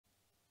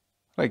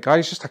Right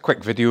guys, just a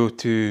quick video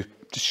to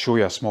just show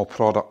you a small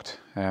product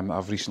that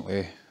I've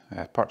recently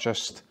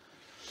purchased.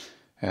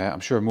 I'm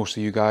sure most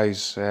of you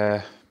guys,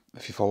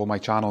 if you follow my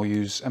channel,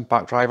 use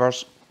impact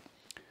drivers.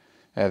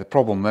 The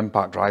problem with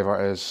impact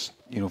driver is,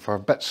 for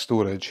bit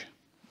storage,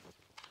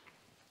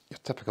 your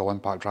typical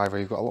impact driver,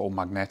 you've got a little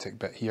magnetic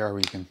bit here where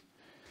you can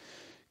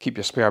keep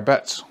your spare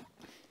bits.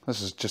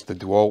 This is just the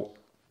DeWalt,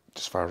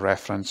 just for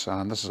reference,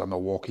 and this is a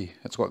Milwaukee.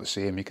 It's got the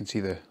same, you can see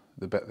the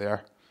bit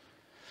there.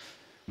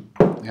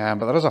 But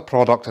there is a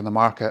product in the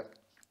market.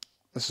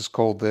 This is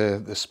called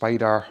the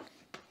Spider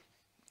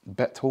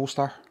bit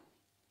holster. I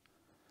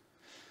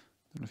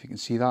don't know if you can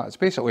see that. It's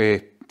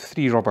basically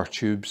 3 rubber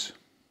tubes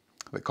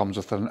that comes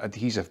with an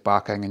adhesive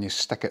backing, and you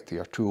stick it to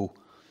your tool.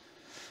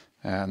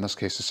 In this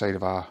case, the side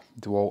of a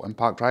DeWalt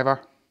impact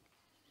driver.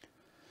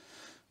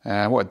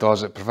 What it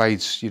does, it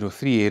provides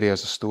 3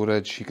 areas of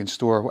storage. You can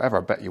store whatever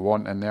bit you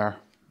want in there.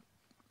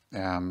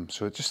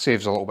 So it just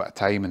saves a little bit of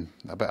time and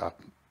a bit of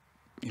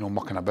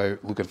mucking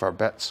about looking for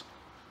bits.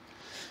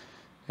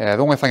 The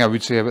only thing I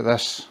would say about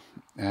this,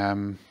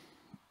 I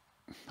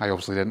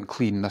obviously didn't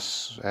clean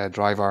this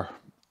driver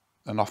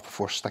enough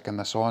before sticking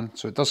this on,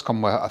 so it does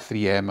come with a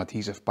 3M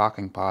adhesive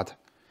backing pad.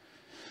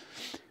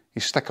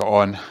 You stick it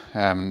on,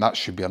 that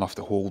should be enough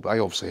to hold, but I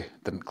obviously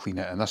didn't clean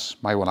it, and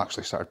my one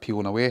actually started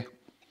peeling away.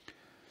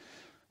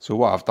 So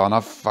what I've done,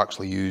 I've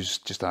actually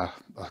used just a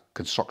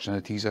construction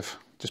adhesive,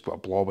 just put a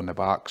blob in the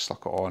back,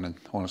 stuck it on, and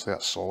honestly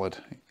that's solid,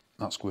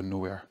 that's going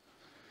nowhere.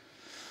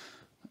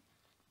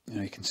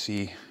 You can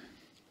see,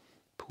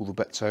 pull the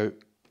bits out.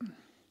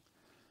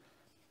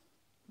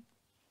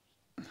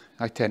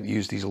 I tend to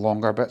use these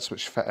longer bits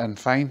which fit in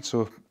fine,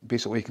 so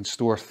basically you can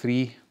store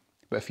 3,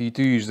 but if you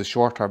do use the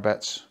shorter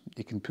bits,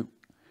 you can put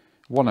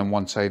one on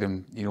one side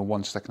and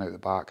one sticking out the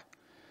back,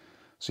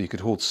 so you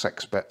could hold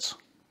 6 bits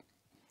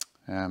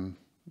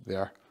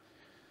there.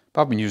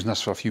 But I've been using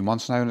this for a few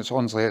months now, and it's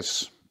honestly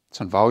it's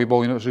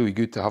invaluable. It's really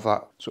good to have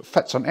that. So it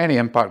fits on any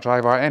impact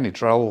driver, any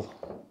drill.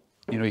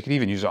 You can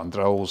even use it on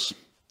drills.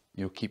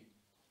 Keep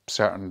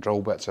certain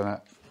drill bits in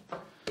it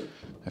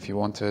if you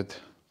wanted.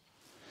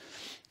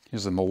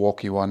 Here's the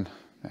Milwaukee one.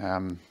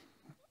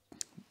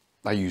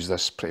 I use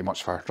this pretty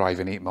much for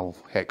driving 8mm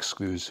hex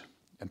screws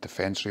into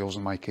fence rails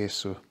in my case,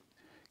 so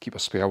keep a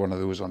spare one of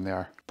those on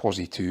there.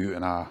 Posi 2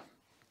 and a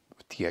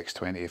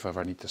TX20 if I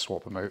ever need to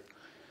swap them out.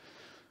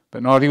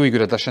 But no, a really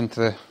good addition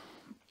to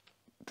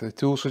the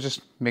tool, so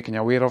just making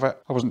you aware of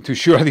it. I wasn't too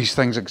sure these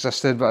things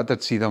existed, but I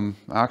did see them.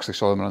 I actually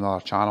saw them on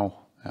another channel.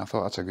 I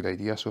thought that's a good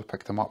idea, so I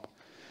picked them up.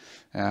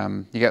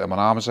 You get them on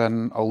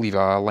Amazon. I'll leave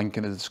a link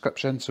in the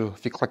description, so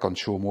if you click on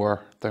show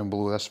more down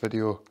below this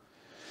video,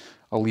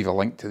 I'll leave a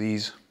link to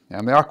these.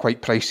 They are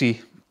quite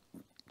pricey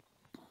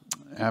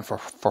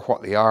for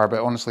what they are,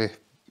 but honestly,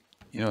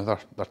 they're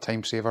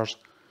time savers.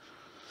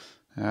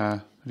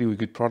 Really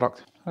good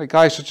product. Alright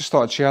guys, so just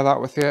thought I'd share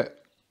that with you.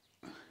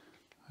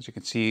 As you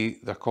can see,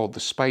 they're called the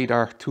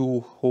Spider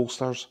tool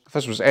holsters. If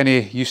this was any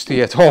use to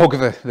you at all,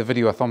 give the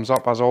video a thumbs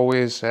up as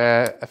always.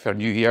 If you're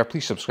new here,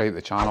 please subscribe to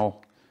the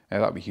channel.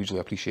 That would be hugely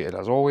appreciated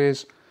as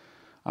always.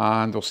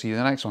 And we'll see you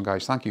in the next one,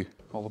 guys. Thank you.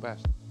 All the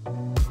best.